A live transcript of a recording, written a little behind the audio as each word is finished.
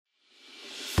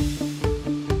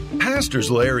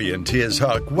Pastors Larry and Tiz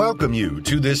Huck welcome you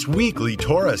to this weekly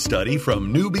Torah study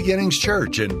from New Beginnings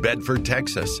Church in Bedford,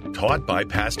 Texas, taught by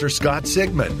Pastor Scott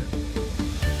Sigmund.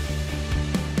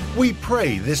 We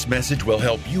pray this message will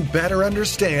help you better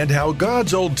understand how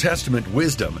God's Old Testament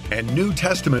wisdom and New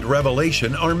Testament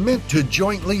revelation are meant to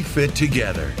jointly fit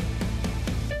together.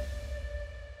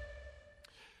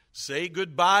 Say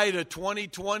goodbye to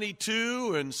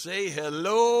 2022 and say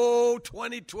hello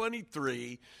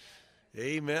 2023.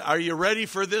 Amen. Are you ready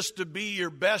for this to be your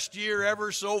best year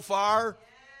ever so far? Yes.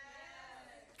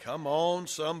 Come on,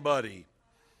 somebody.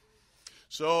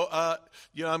 So,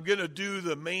 I'm going to do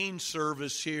the main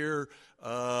service here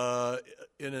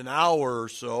in an hour or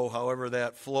so, however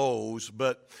that flows.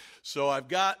 But so I've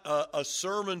got a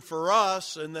sermon for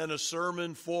us and then a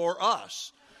sermon for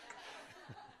us.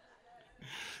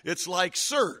 It's like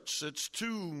Certs. It's 2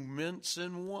 mints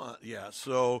in one. Yeah,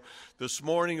 so this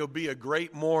morning will be a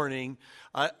great morning.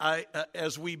 I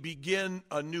as we begin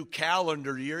a new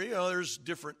calendar year, there's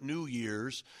different New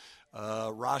Years.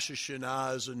 Rosh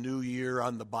Hashanah is a new year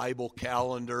on the Bible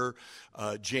calendar.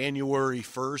 January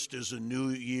 1st is a new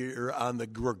year on the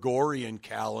Gregorian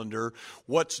calendar.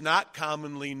 What's not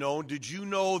commonly known, did you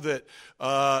know that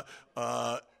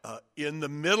in the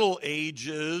Middle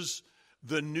Ages,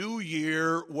 the new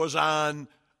year was on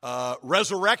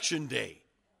Resurrection Day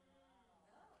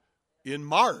in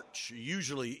March,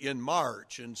 usually in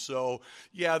March. And so,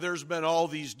 there's been all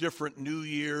these different New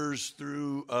Years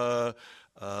through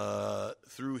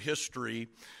history.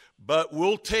 But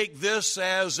we'll take this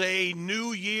as a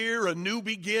new year, a new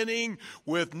beginning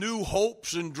with new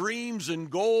hopes and dreams and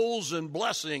goals and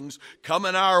blessings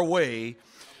coming our way.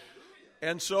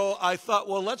 And so I thought,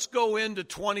 let's go into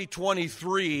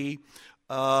 2023.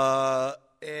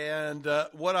 And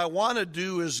what I want to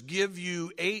do is give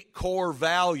you 8 core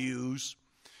values,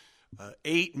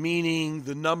 8 meaning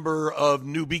the number of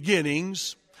new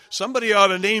beginnings. Somebody ought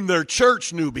to name their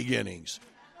church New Beginnings.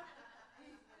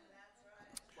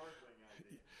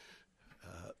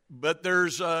 But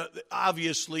there's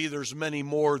obviously there's many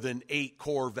more than 8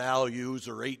 core values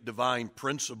or 8 divine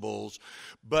principles.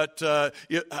 But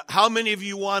how many of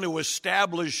you want to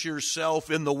establish yourself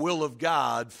in the will of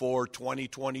God for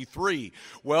 2023?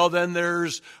 Well, then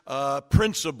there's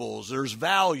principles, there's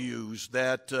values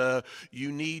that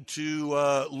you need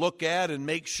to look at and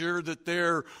make sure that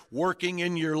they're working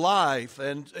in your life.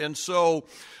 And so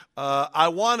I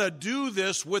want to do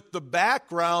this with the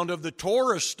background of the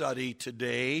Torah study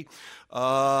today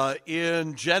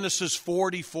in Genesis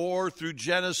 44 through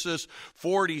Genesis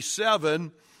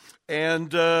 47.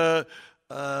 And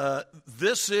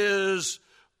this is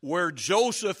where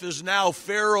Joseph is now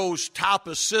Pharaoh's top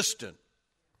assistant.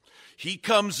 He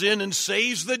comes in and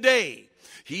saves the day.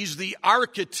 He's the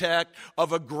architect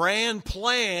of a grand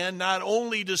plan, not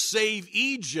only to save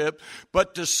Egypt,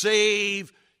 but to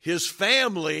save his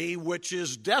family, which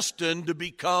is destined to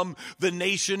become the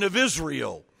nation of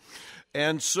Israel.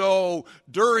 And so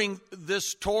during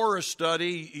this Torah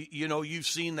study, you've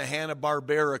seen the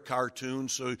Hanna-Barbera cartoon,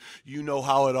 so you know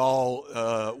how it all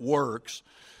works.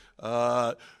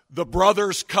 The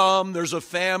brothers come, there's a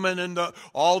famine, and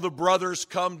all the brothers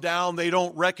come down. They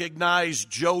don't recognize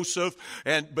Joseph,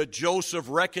 but Joseph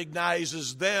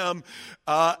recognizes them,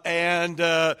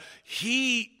 and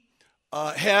he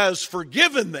has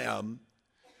forgiven them,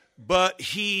 but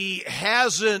he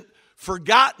hasn't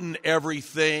forgotten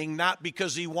everything, not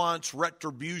because he wants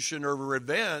retribution or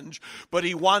revenge, but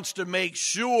he wants to make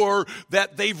sure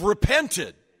that they've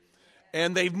repented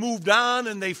and they've moved on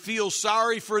and they feel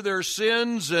sorry for their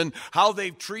sins and how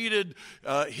they've treated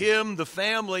him, the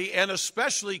family, and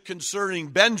especially concerning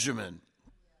Benjamin,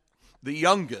 the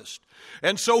youngest.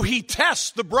 And so he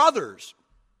tests the brothers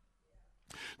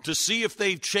to see if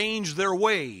they've changed their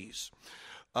ways.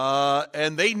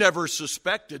 And they never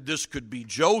suspected this could be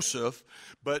Joseph,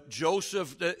 but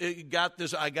Joseph got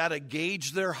this, I got to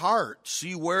gauge their heart,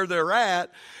 see where they're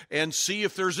at, and see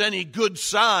if there's any good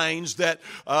signs that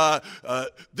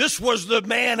this was the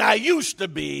man I used to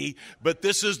be, but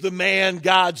this is the man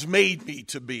God's made me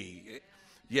to be.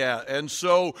 Yeah, and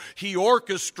so he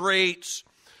orchestrates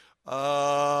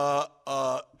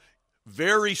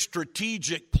very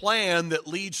strategic plan that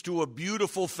leads to a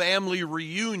beautiful family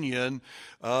reunion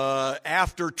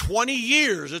after 20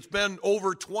 years. It's been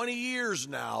over 20 years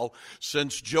now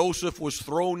since Joseph was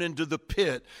thrown into the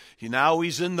pit. Now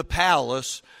he's in the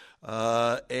palace,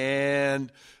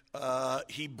 and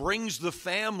he brings the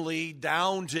family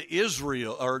down to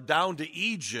Israel, or down to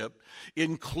Egypt,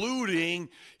 including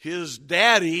his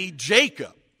daddy,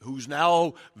 Jacob, who's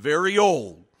now very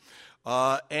old.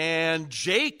 And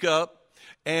Jacob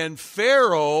and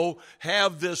Pharaoh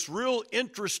have this real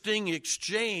interesting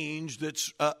exchange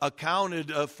that's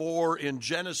accounted for in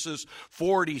Genesis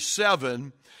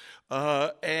 47.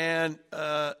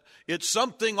 It's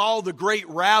something all the great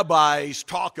rabbis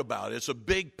talk about. It's a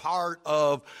big part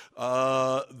of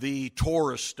the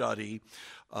Torah study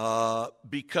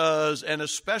because, and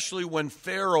especially when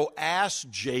Pharaoh asks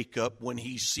Jacob when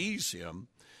he sees him,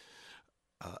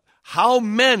 how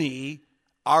many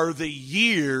are the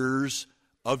years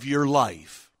of your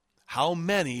life? How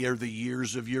many are the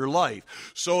years of your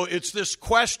life? So it's this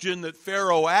question that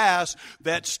Pharaoh asks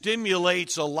that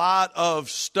stimulates a lot of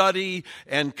study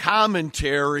and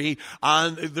commentary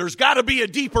on, there's got to be a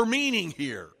deeper meaning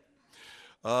here.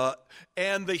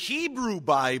 And the Hebrew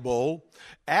Bible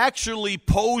actually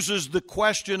poses the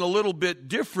question a little bit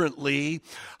differently.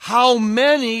 How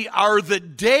many are the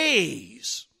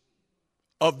days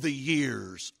of the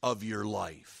years of your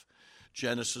life?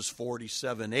 Genesis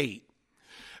 47:8.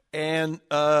 And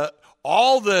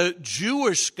all the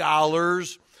Jewish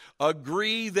scholars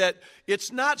agree that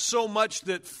it's not so much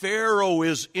that Pharaoh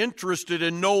is interested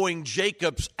in knowing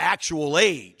Jacob's actual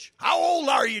age. How old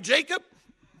are you, Jacob?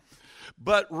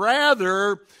 But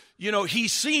rather,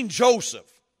 he's seen Joseph.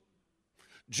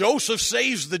 Joseph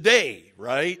saves the day,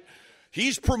 right?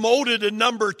 He's promoted to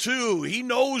number 2. He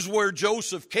knows where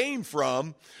Joseph came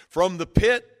from the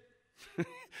pit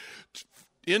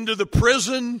into the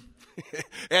prison,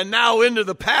 and now into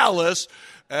the palace.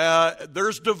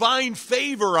 There's divine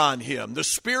favor on him. The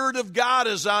Spirit of God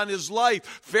is on his life.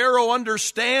 Pharaoh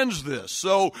understands this.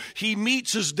 So he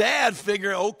meets his dad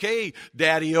figuring, okay,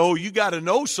 Daddy-o, you got to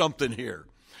know something here.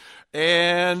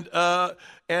 And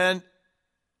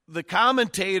the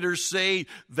commentators say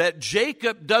that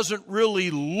Jacob doesn't really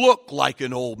look like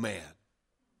an old man.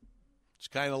 It's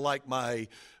kind of like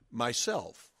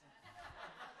myself.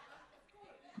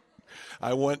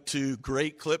 I went to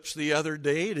Great Clips the other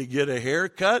day to get a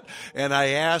haircut, and I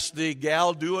asked the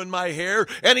gal doing my hair,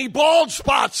 any bald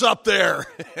spots up there?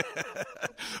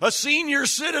 A senior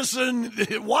citizen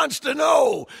wants to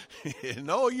know.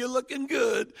 No, you're looking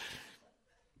good.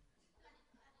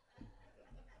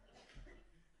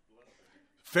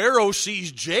 Pharaoh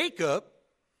sees Jacob,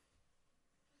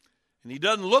 and he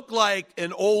doesn't look like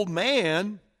an old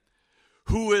man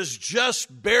who has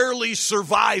just barely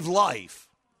survived life.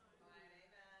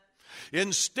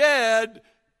 Instead,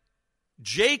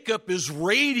 Jacob is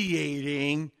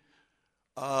radiating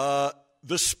the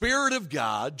Spirit of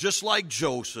God, just like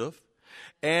Joseph.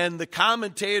 And the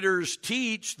commentators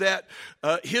teach that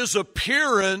his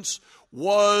appearance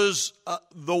was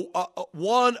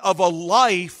one of a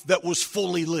life that was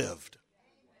fully lived.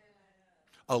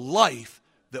 A life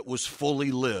that was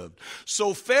fully lived.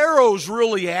 So Pharaoh's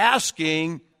really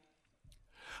asking,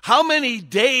 how many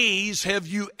days have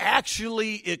you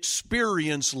actually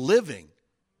experienced living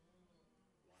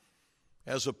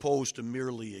as opposed to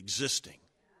merely existing?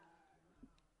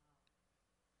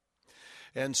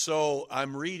 And so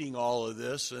I'm reading all of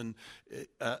this, and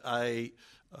I'm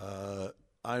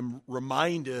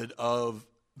reminded of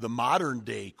the modern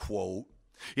day quote,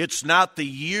 it's not the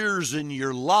years in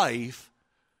your life,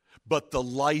 but the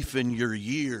life in your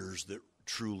years that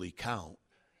truly count.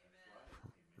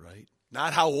 Right?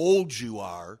 Not how old you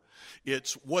are.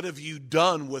 It's what have you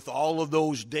done with all of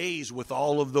those days, with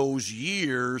all of those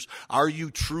years? Are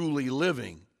you truly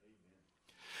living?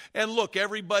 And look,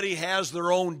 everybody has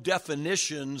their own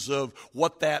definitions of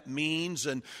what that means,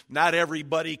 and not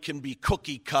everybody can be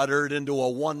cookie-cuttered into a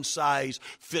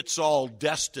one-size-fits-all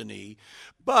destiny.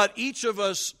 But each of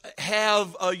us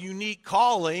have a unique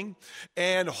calling,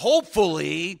 and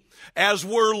hopefully, as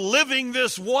we're living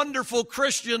this wonderful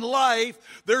Christian life,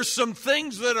 there's some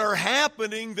things that are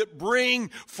happening that bring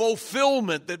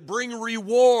fulfillment, that bring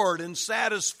reward and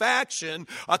satisfaction,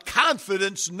 a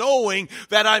confidence knowing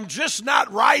that I'm just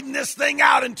not riding this thing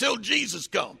out until Jesus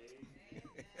comes.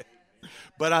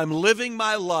 But I'm living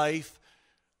my life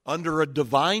under a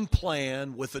divine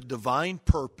plan with a divine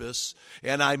purpose,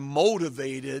 and I'm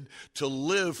motivated to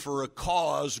live for a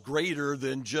cause greater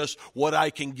than just what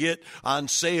I can get on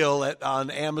sale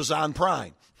on Amazon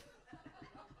Prime.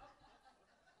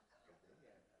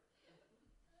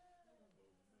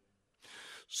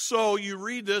 So you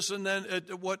read this, and then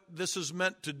what this is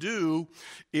meant to do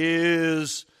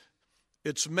is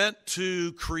it's meant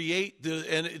to create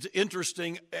and it's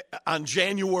interesting, on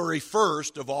January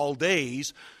 1st of all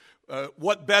days,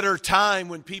 what better time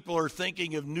when people are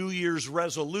thinking of New Year's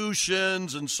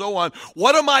resolutions and so on.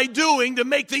 What am I doing to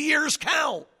make the years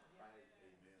count?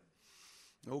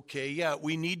 Okay, yeah,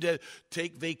 we need to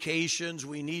take vacations.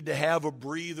 We need to have a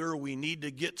breather. We need to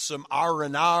get some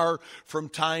R&R from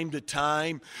time to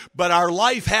time. But our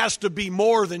life has to be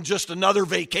more than just another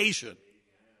vacation.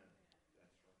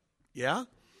 Yeah?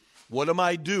 What am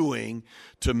I doing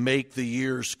to make the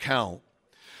years count?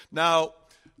 Now,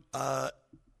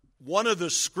 one of the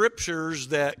scriptures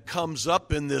that comes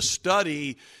up in this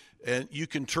study, and you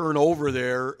can turn over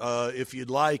there if you'd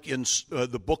like, in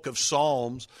the book of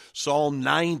Psalms, Psalm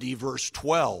 90, verse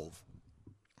 12.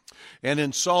 And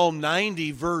in Psalm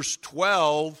 90, verse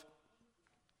 12,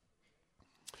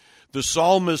 the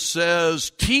psalmist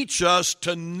says, "Teach us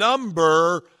to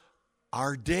number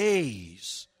our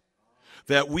days,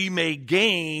 that we may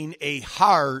gain a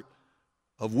heart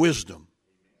of wisdom."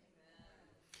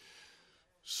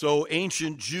 So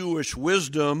ancient Jewish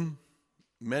wisdom,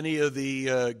 many of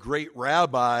the great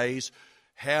rabbis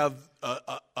have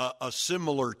a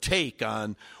similar take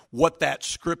on what that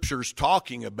scripture's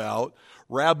talking about.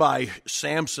 Rabbi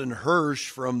Samson Hirsch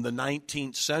from the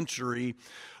 19th century,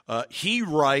 he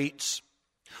writes,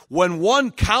 "When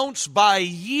one counts by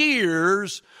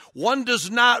years, one does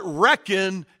not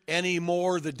reckon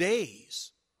anymore the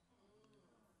days."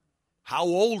 How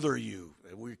old are you?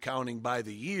 We're counting by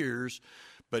the years.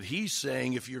 But he's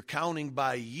saying if you're counting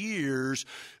by years,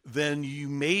 then you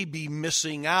may be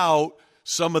missing out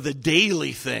some of the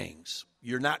daily things.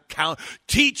 You're not counting.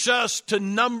 Teach us to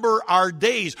number our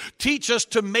days. Teach us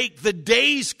to make the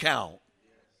days count.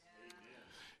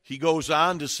 He goes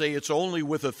on to say it's only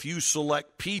with a few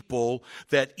select people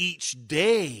that each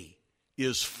day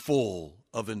is full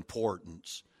of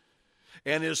importance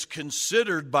and is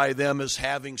considered by them as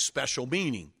having special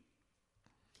meaning.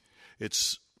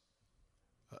 It's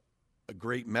a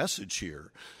great message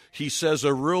here. He says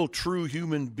a real true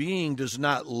human being does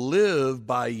not live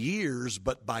by years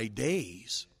but by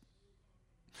days.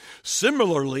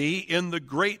 Similarly, in the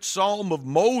great Psalm of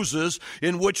Moses,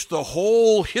 in which the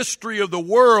whole history of the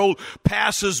world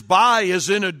passes by as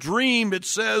in a dream, it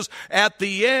says at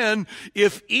the end,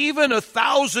 "If even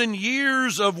 1,000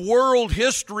 years of world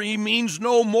history means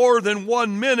no more than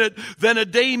 1 minute, then a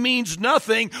day means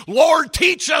nothing. Lord,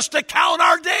 teach us to count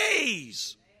our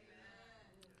days."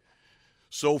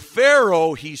 So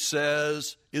Pharaoh, he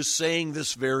says, is saying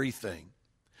this very thing.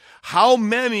 How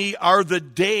many are the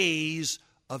days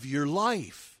of your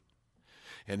life?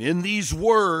 And in these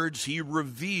words, he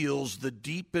reveals the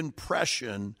deep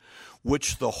impression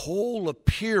which the whole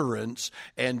appearance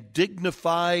and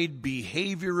dignified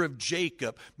behavior of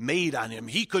Jacob made on him.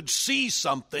 He could see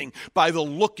something by the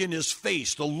look in his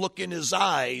face, the look in his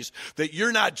eyes, that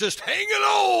you're not just hanging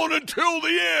on until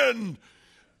the end,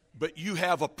 but you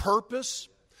have a purpose,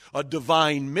 a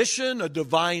divine mission, a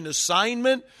divine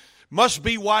assignment. Must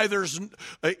be why there's,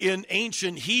 in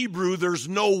ancient Hebrew, there's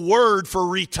no word for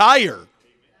retire.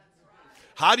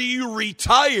 How do you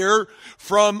retire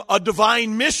from a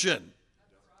divine mission?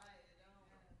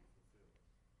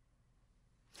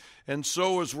 And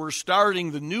so as we're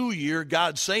starting the new year,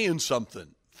 God's saying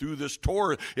something through this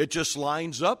Torah. It just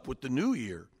lines up with the new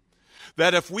year.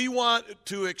 That if we want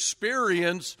to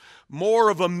experience more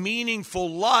of a meaningful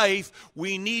life,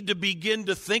 we need to begin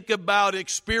to think about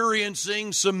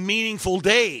experiencing some meaningful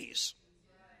days.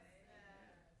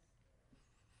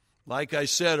 Like I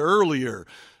said earlier,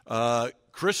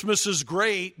 Christmas is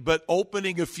great, but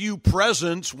opening a few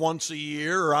presents once a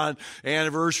year on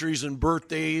anniversaries and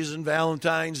birthdays and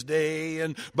Valentine's Day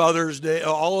and Mother's Day,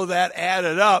 all of that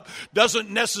added up, doesn't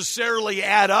necessarily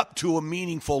add up to a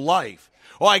meaningful life.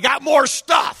 Oh, I got more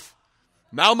stuff.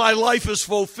 Now my life is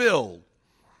fulfilled.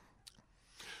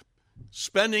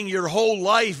 Spending your whole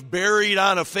life buried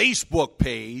on a Facebook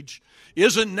page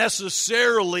isn't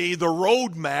necessarily the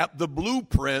roadmap, the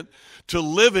blueprint to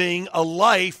living a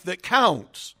life that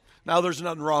counts. Now, there's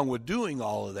nothing wrong with doing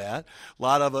all of that. A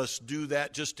lot of us do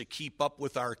that just to keep up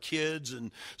with our kids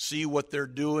and see what they're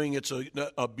doing. It's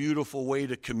a beautiful way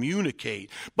to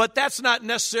communicate. But that's not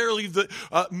necessarily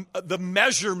the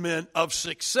measurement of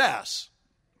success.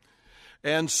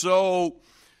 And so,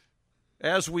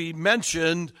 as we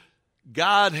mentioned,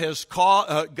 God has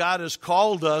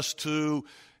called us to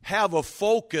have a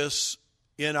focus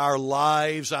in our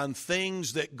lives on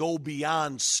things that go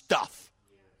beyond stuff.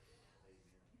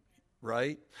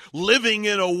 Right? Living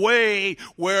in a way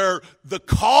where the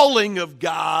calling of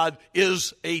God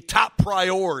is a top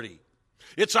priority.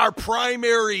 It's our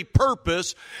primary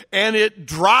purpose, and it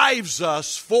drives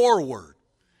us forward.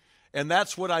 And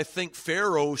that's what I think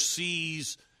Pharaoh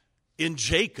sees in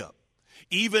Jacob.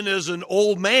 Even as an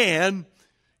old man,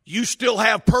 you still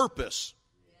have purpose.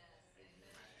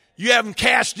 You haven't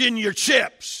cashed in your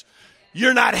chips.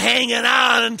 You're not hanging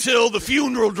on until the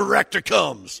funeral director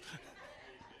comes.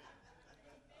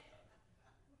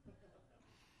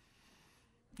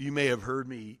 You may have heard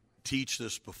me teach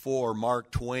this before.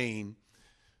 Mark Twain,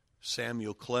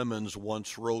 Samuel Clemens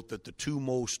once wrote that the two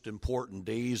most important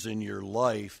days in your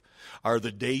life are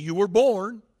the day you were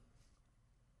born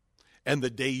and the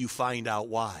day you find out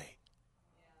why.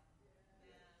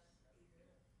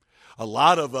 A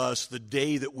lot of us, the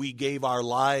day that we gave our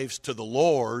lives to the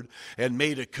Lord and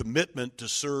made a commitment to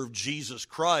serve Jesus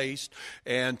Christ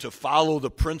and to follow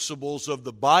the principles of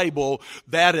the Bible,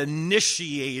 that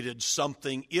initiated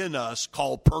something in us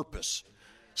called purpose.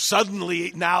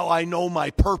 Suddenly, now I know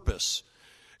my purpose.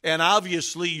 And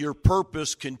obviously, your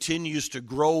purpose continues to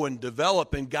grow and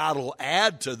develop, and God will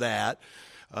add to that.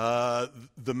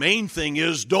 The main thing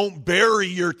is don't bury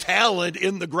your talent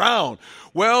in the ground.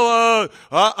 Well,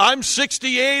 I'm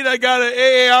 68. I got an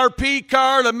AARP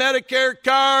card, a Medicare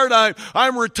card.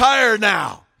 I'm retired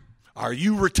now. Are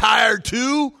you retired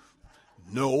too?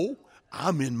 No,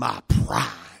 I'm in my prime.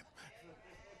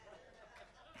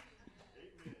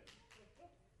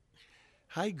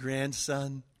 Hi,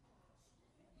 grandson.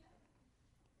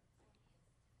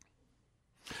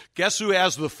 Guess who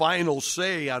has the final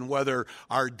say on whether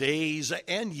our days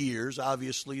and years,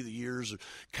 obviously the years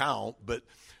count, but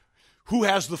who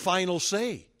has the final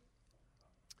say?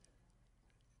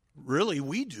 Really,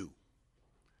 we do.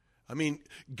 I mean,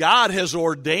 God has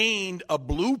ordained a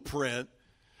blueprint,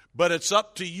 but it's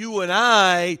up to you and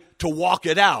I to walk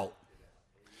it out.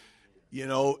 You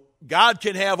know, God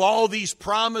can have all these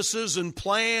promises and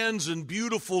plans and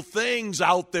beautiful things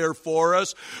out there for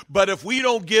us, but if we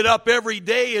don't get up every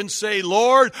day and say,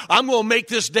 Lord, I'm going to make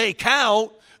this day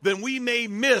count, then we may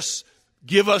miss,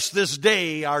 give us this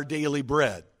day our daily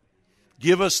bread.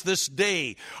 Give us this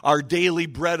day our daily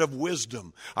bread of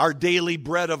wisdom, our daily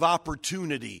bread of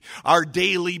opportunity, our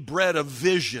daily bread of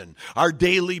vision, our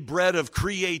daily bread of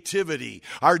creativity,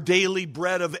 our daily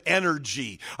bread of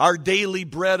energy, our daily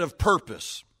bread of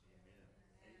purpose.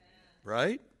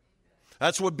 Right?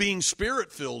 That's what being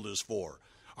Spirit-filled is for.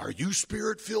 Are you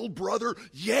Spirit-filled, brother?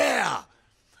 Yeah.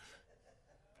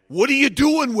 What are you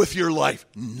doing with your life?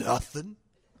 Nothing.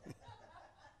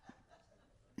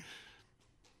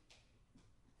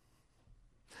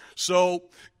 So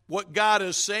what God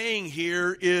is saying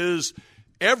here is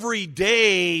every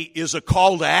day is a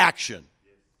call to action.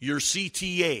 Your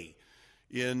CTA.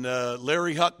 In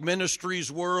Larry Huck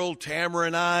Ministries world, Tamara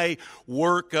and I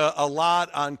work a lot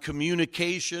on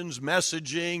communications,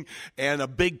 messaging, and a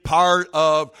big part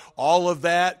of all of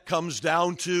that comes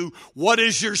down to what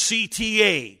is your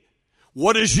CTA?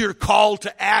 What is your call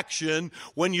to action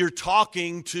when you're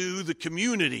talking to the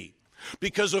community?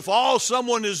 Because if all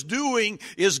someone is doing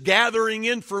is gathering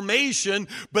information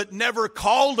but never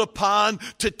called upon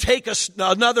to take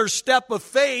another step of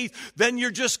faith, then you're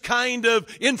just kind of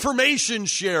information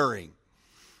sharing,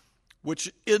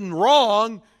 which isn't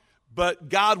wrong, but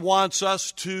God wants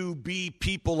us to be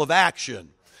people of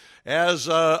action. As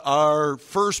our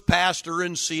first pastor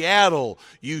in Seattle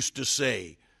used to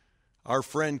say, our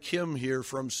friend Kim here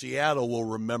from Seattle will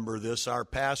remember this. Our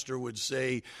pastor would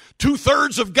say,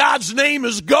 2/3 of God's name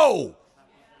is go.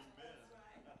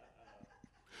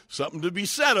 Something to be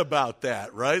said about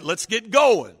that, right? Let's get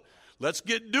going. Let's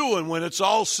get doing. When it's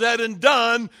all said and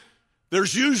done,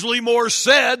 there's usually more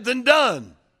said than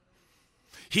done.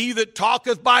 He that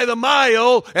talketh by the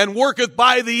mile and worketh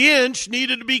by the inch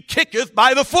needed to be kicketh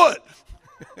by the foot.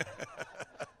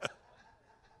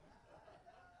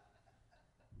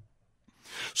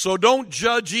 So don't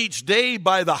judge each day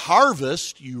by the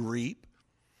harvest you reap,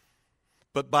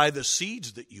 but by the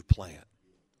seeds that you plant.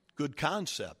 Good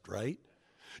concept, right?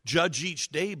 Judge each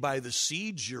day by the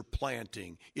seeds you're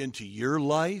planting into your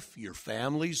life, your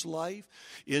family's life,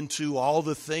 into all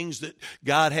the things that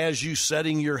God has you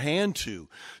setting your hand to.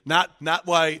 Not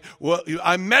why, well,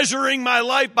 I'm measuring my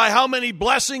life by how many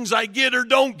blessings I get or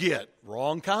don't get.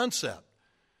 Wrong concept.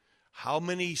 How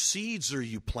many seeds are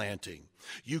you planting?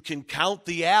 You can count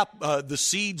the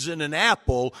seeds in an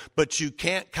apple, but you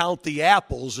can't count the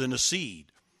apples in a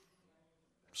seed.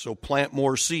 So plant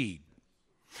more seed.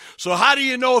 So how do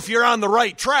you know if you're on the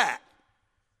right track?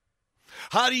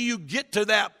 How do you get to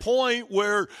that point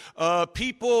where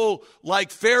people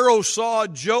like Pharaoh saw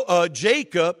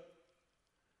Jacob,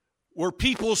 where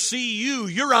people see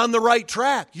you're on the right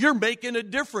track. You're making a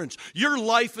difference. Your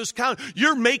life is counting.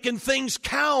 You're making things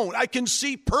count. I can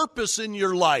see purpose in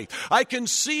your life. I can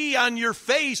see on your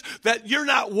face that you're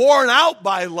not worn out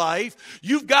by life.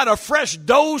 You've got a fresh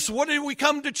dose. What did we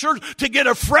come to church? To get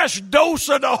a fresh dose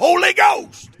of the Holy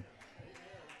Ghost.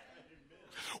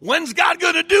 When's God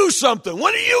going to do something?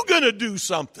 When are you going to do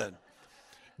something?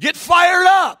 Get fired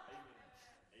up.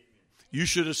 You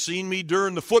should have seen me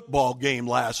during the football game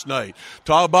last night.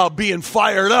 Talk about being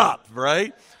fired up,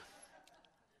 right?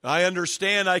 I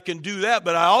understand I can do that,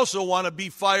 but I also want to be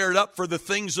fired up for the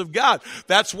things of God.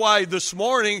 That's why this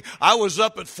morning I was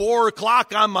up at 4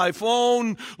 o'clock on my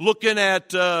phone looking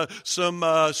at some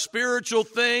spiritual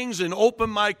things and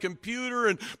open my computer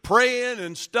and praying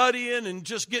and studying and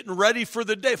just getting ready for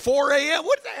the day. 4 a.m.,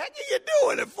 what the heck are you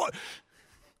doing at 4?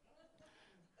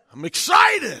 I'm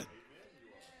excited.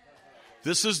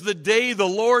 This is the day the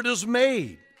Lord has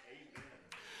made.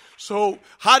 So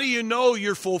how do you know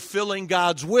you're fulfilling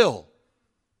God's will?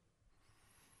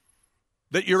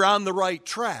 That you're on the right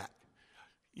track?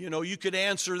 You know, you could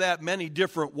answer that many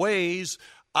different ways.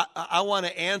 I want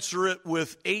to answer it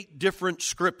with 8 different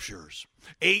scriptures,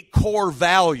 8 core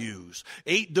values,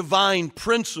 8 divine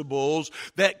principles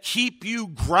that keep you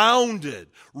grounded,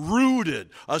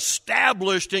 rooted,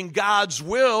 established in God's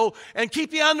will and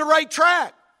keep you on the right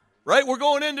track. Right? We're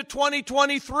going into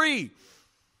 2023.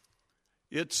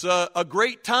 It's a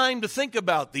great time to think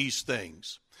about these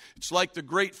things. It's like the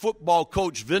great football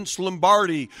coach Vince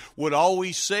Lombardi would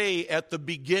always say at the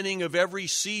beginning of every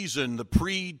season, the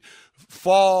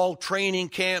pre-fall training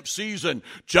camp season,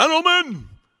 "Gentlemen,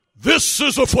 this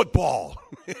is a football."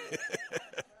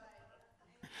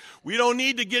 We don't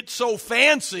need to get so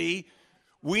fancy.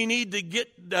 We need to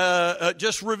get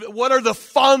what are the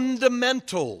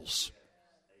fundamentals?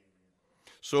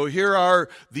 So here are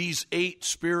these 8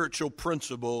 spiritual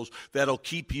principles that'll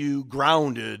keep you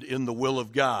grounded in the will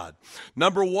of God.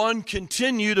 Number 1,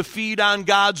 continue to feed on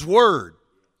God's Word.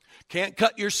 Can't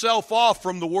cut yourself off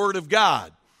from the Word of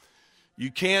God. You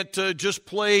can't just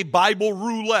play Bible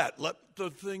roulette. Let the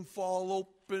thing fall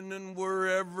open and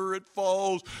wherever it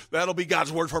falls, that'll be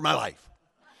God's Word for my life.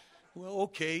 Well,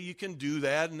 okay, you can do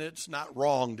that, and it's not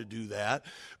wrong to do that.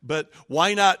 But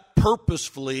why not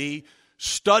purposefully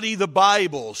study the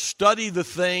Bible, study the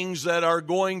things that are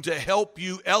going to help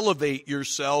you elevate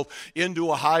yourself into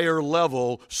a higher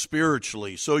level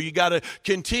spiritually. So you got to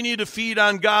continue to feed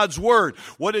on God's Word.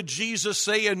 What did Jesus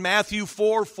say in Matthew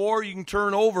 4:4? You can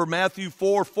turn over Matthew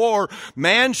 4:4.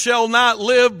 Man shall not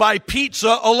live by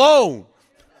pizza alone.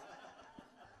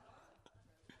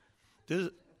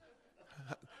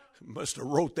 Must have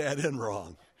wrote that in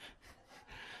wrong.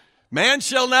 Man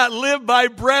shall not live by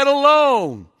bread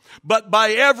alone, but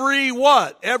by every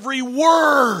what? Every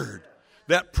word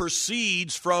that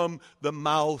proceeds from the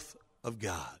mouth of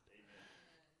God.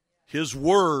 His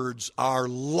words are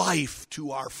life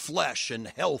to our flesh and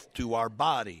health to our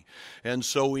body. And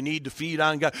so we need to feed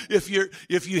on God. If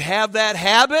you have that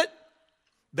habit,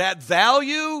 that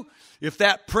value, if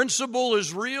that principle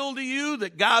is real to you,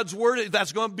 that God's Word,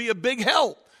 that's going to be a big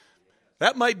help.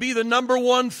 That might be the number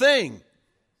 1 thing.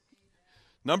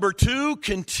 Number 2,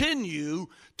 continue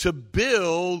to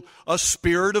build a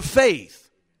spirit of faith.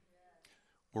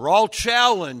 We're all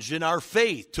challenged in our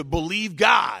faith to believe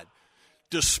God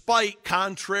despite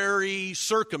contrary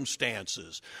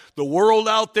circumstances. The world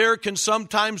out there can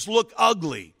sometimes look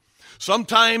ugly.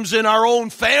 Sometimes in our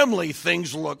own family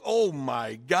things look, oh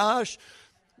my gosh.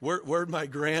 Where'd my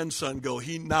grandson go?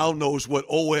 He now knows what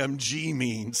OMG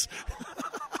means.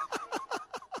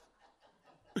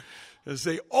 And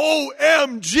say,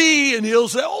 OMG, and he'll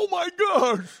say, oh my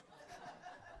gosh.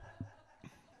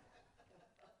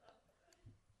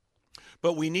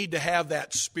 But we need to have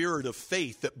that spirit of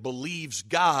faith that believes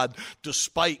God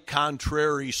despite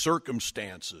contrary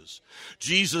circumstances.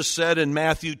 Jesus said in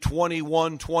Matthew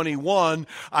 21:21,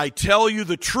 I tell you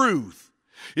the truth.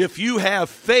 If you have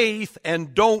faith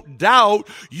and don't doubt,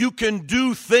 you can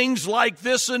do things like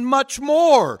this and much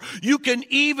more. You can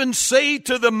even say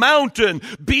to the mountain,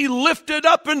 be lifted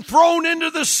up and thrown into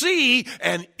the sea,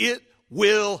 and it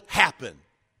will happen.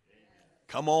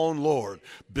 Come on, Lord.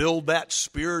 Build that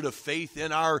spirit of faith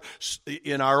in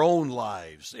our own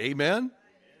lives. Amen?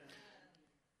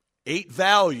 8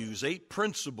 values, 8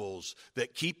 principles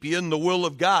that keep you in the will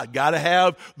of God. Got to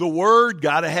have the Word,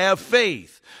 got to have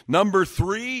faith. Number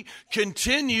 3,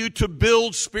 continue to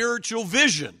build spiritual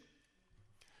vision.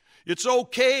 It's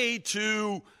okay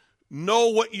to know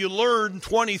what you learned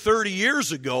 20, 30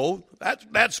 years ago.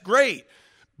 That's great.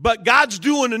 But God's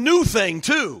doing a new thing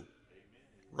too,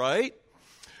 right?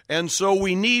 And so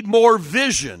we need more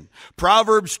vision.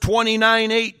 Proverbs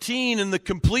 29:18 in the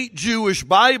Complete Jewish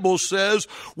Bible says,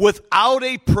 without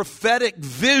a prophetic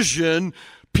vision,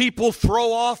 people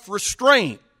throw off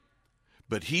restraint.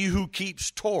 But he who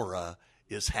keeps Torah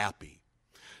is happy.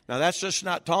 Now that's just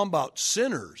not talking about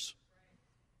sinners.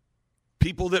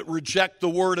 People that reject the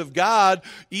Word of God,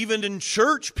 even in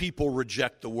church, people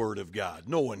reject the Word of God.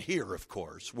 No one here, of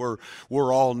course. We're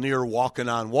all near walking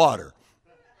on water.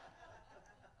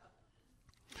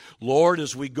 Lord,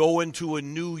 as we go into a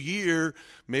new year,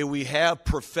 may we have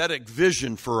prophetic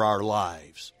vision for our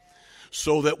lives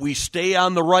so that we stay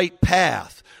on the right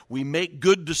path. We make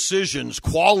good decisions,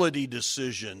 quality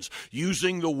decisions,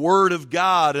 using the Word of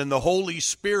God and the Holy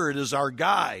Spirit as our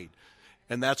guide.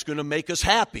 And that's going to make us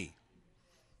happy.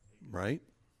 Right?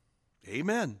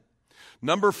 Amen.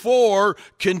 Number 4,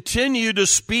 continue to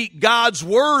speak God's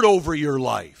Word over your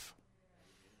life.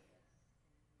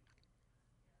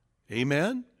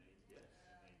 Amen.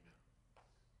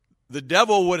 The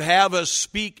devil would have us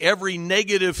speak every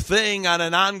negative thing on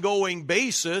an ongoing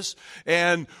basis,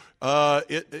 and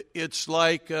it's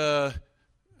like, I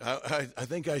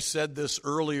think I said this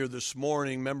earlier this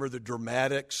morning. Remember the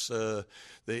dramatics?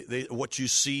 What you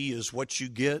see is what you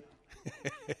get.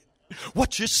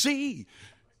 What you see.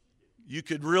 You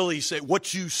could really say,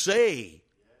 what you say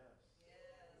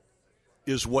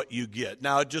is what you get.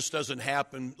 Now, it just doesn't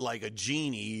happen like a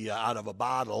genie out of a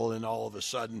bottle and all of a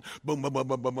sudden, boom, boom, boom,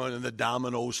 boom, boom, and the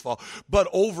dominoes fall. But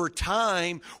over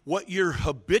time, what you're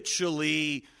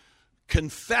habitually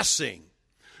confessing,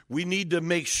 we need to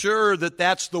make sure that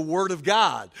that's the Word of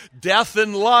God. Death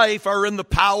and life are in the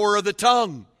power of the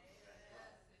tongue.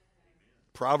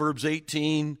 Proverbs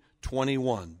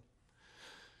 18:21.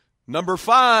 Number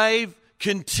 5,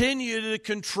 continue to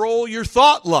control your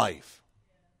thought life.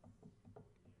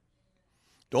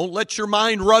 Don't let your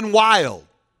mind run wild.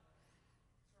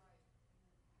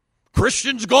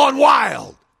 Christians gone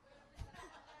wild.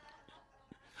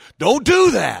 Don't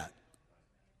do that.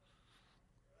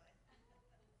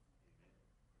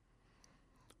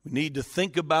 We need to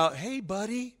think about, hey,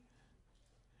 buddy,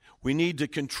 we need to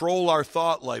control our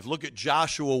thought life. Look at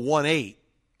Joshua 1:8.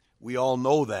 We all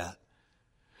know that.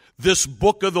 This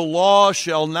book of the law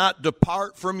shall not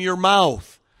depart from your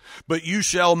mouth, but you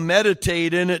shall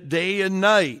meditate in it day and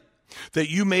night,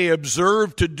 that you may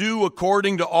observe to do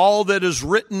according to all that is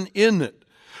written in it.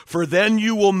 For then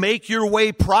you will make your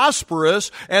way prosperous,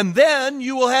 and then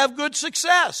you will have good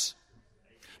success.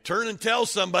 Turn and tell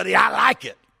somebody, I like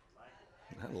it.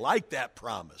 I like that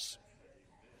promise.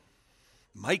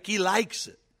 Mikey likes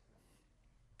it.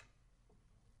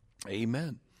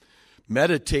 Amen.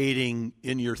 Meditating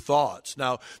in your thoughts.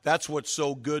 Now, that's what's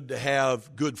so good to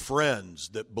have good friends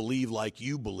that believe like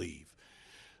you believe.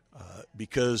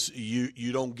 Because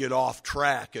you don't get off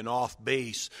track and off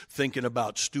base thinking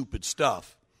about stupid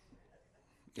stuff.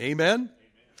 Amen?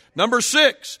 Number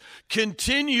 6,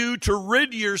 continue to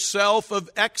rid yourself of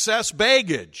excess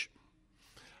baggage.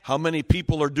 How many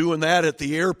people are doing that at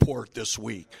the airport this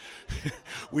week?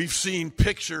 We've seen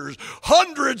pictures,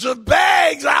 hundreds of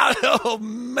bags out. Oh,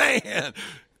 man.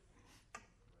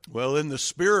 Well, in the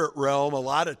spirit realm, a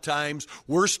lot of times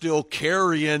we're still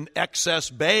carrying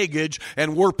excess baggage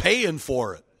and we're paying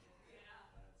for it.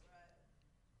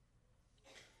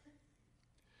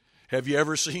 Have you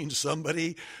ever seen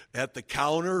somebody at the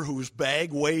counter whose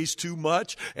bag weighs too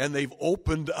much and they've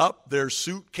opened up their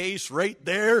suitcase right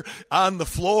there on the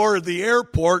floor of the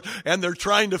airport and they're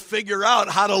trying to figure out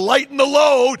how to lighten the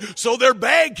load so their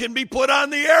bag can be put on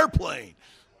the airplane?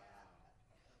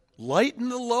 Lighten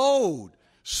the load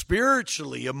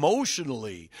spiritually,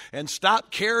 emotionally, and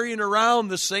stop carrying around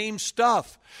the same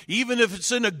stuff. Even if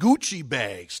it's in a Gucci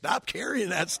bag, stop carrying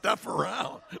that stuff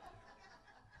around.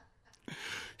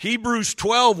 Hebrews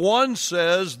 12:1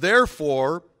 says,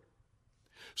 therefore,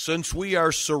 since we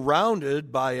are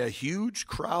surrounded by a huge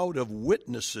crowd of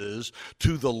witnesses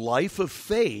to the life of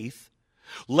faith,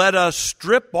 let us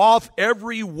strip off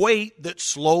every weight that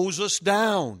slows us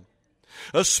down,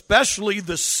 especially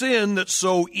the sin that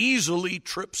so easily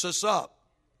trips us up.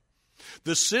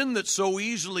 The sin that so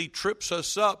easily trips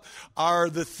us up are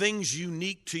the things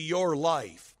unique to your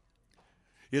life.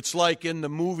 It's like in the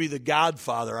movie The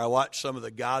Godfather. I watched some of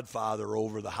The Godfather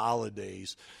over the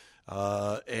holidays.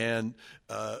 And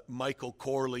Michael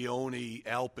Corleone,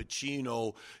 Al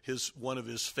Pacino, one of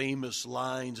his famous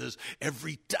lines is,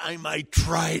 every time I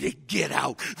try to get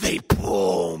out, they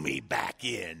pull me back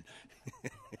in.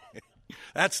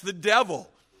 That's the devil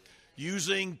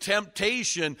using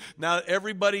temptation. Now,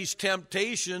 everybody's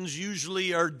temptations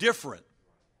usually are different.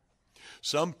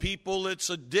 Some people,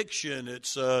 it's addiction.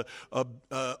 It's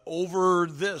over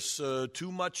this,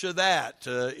 too much of that.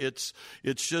 It's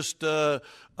just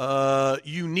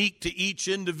unique to each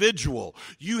individual.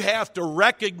 You have to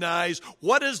recognize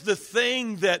what is the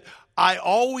thing that I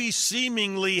always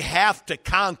seemingly have to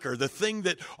conquer, the thing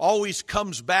that always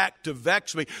comes back to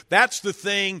vex me, that's the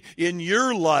thing in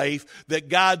your life that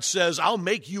God says, I'll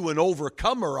make you an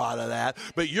overcomer out of that,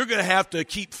 but you're going to have to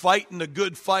keep fighting the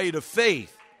good fight of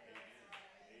faith.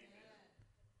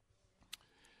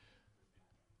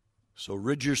 So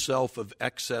rid yourself of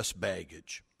excess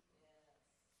baggage.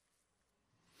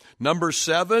 Number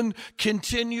 7,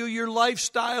 continue your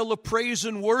lifestyle of praise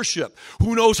and worship.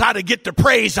 Who knows how to get the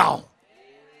praise on?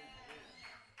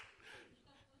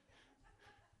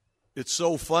 It's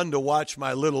so fun to watch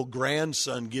my little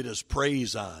grandson get his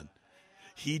praise on.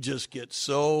 He just gets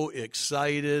so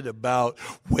excited about,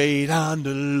 wait on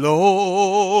the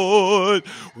Lord,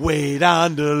 wait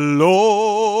on the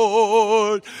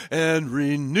Lord, and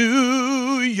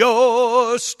renew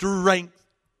your strength.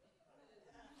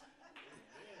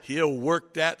 He'll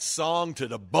work that song to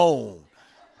the bone.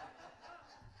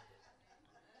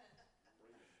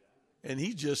 And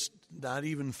he's just not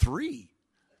even 3.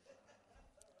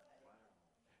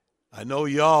 I know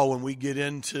y'all, when we get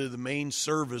into the main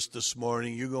service this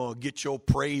morning, you're going to get your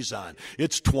praise on.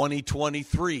 It's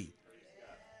 2023.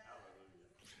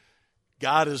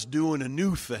 God is doing a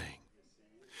new thing.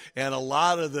 And a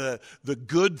lot of the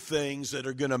good things that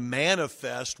are going to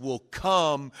manifest will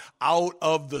come out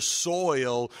of the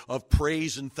soil of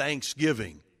praise and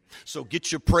thanksgiving. So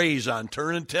get your praise on.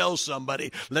 Turn and tell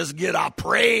somebody, let's get our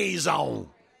praise on.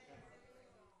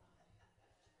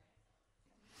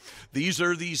 These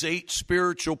are these 8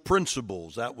 spiritual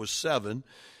principles. That was 7.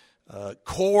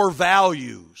 Core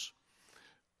values.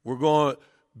 We're going to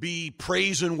be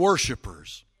praise and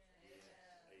worshipers.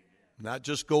 Not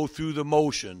just go through the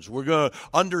motions. We're going to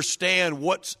understand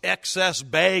what's excess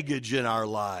baggage in our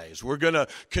lives. We're going to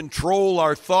control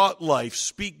our thought life,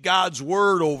 speak God's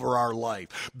word over our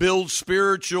life, build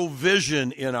spiritual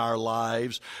vision in our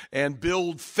lives, and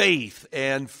build faith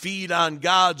and feed on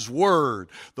God's word.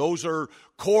 Those are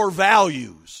core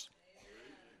values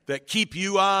that keep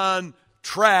you on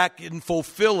track in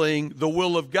fulfilling the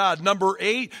will of God. Number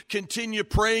 8, continue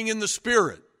praying in the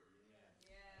Spirit.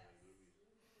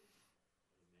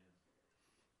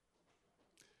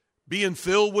 Being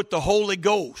filled with the Holy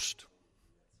Ghost.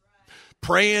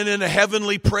 Praying in a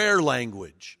heavenly prayer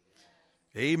language.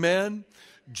 Amen.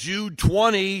 Jude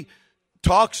 20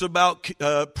 talks about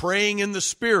praying in the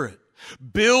Spirit.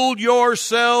 Build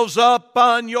yourselves up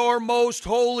on your most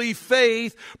holy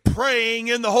faith, praying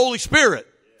in the Holy Spirit.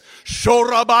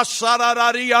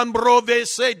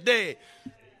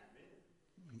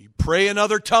 You pray in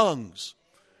other tongues.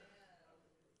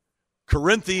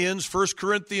 1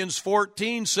 Corinthians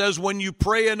 14 says, when you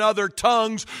pray in other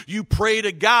tongues, you pray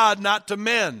to God, not to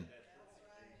men.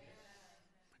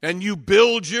 And you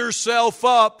build yourself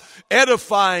up,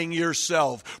 edifying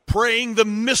yourself, praying the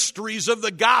mysteries of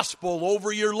the gospel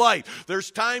over your life. There's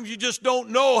times you just don't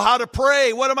know how to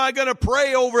pray. What am I going to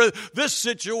pray over this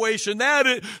situation,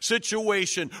 that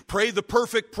situation? Pray the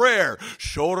perfect prayer.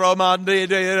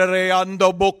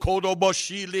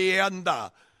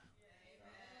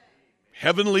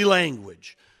 Heavenly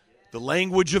language, the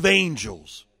language of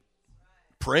angels,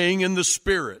 praying in the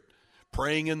Spirit,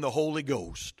 praying in the Holy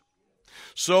Ghost.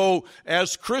 So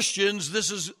as Christians,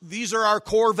 these are our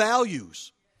core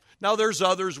values. Now there's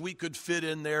others we could fit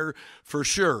in there for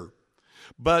sure.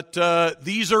 But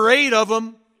these are 8 of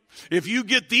them. If you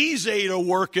get these 8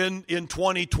 working in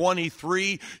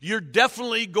 2023, you're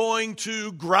definitely going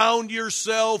to ground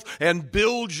yourself and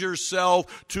build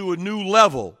yourself to a new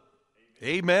level.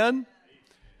 Amen?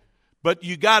 But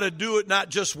you got to do it not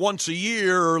just once a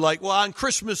year or like, well, on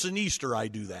Christmas and Easter I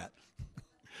do that.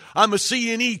 I'm a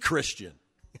C&E Christian.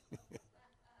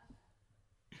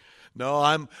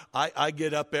 No, I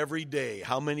get up every day.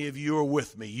 How many of you are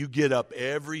with me? You get up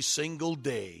every single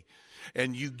day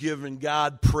and you giving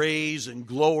God praise and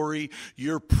glory.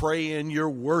 You're praying, you're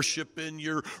worshiping,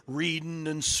 you're reading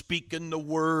and speaking the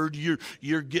word.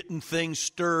 You're getting things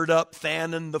stirred up,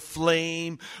 fanning the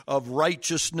flame of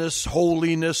righteousness,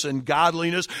 holiness, and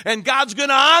godliness. And God's going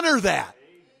to honor that.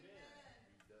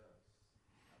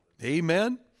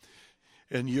 Amen.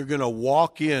 And you're going to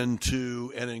walk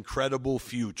into an incredible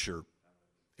future.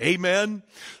 Amen.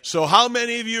 So how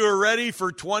many of you are ready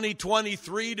for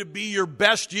 2023 to be your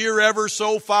best year ever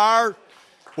so far?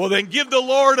 Well, then give the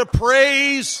Lord a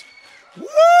praise.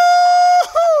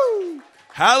 Woo-hoo!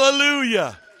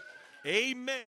 Hallelujah. Amen.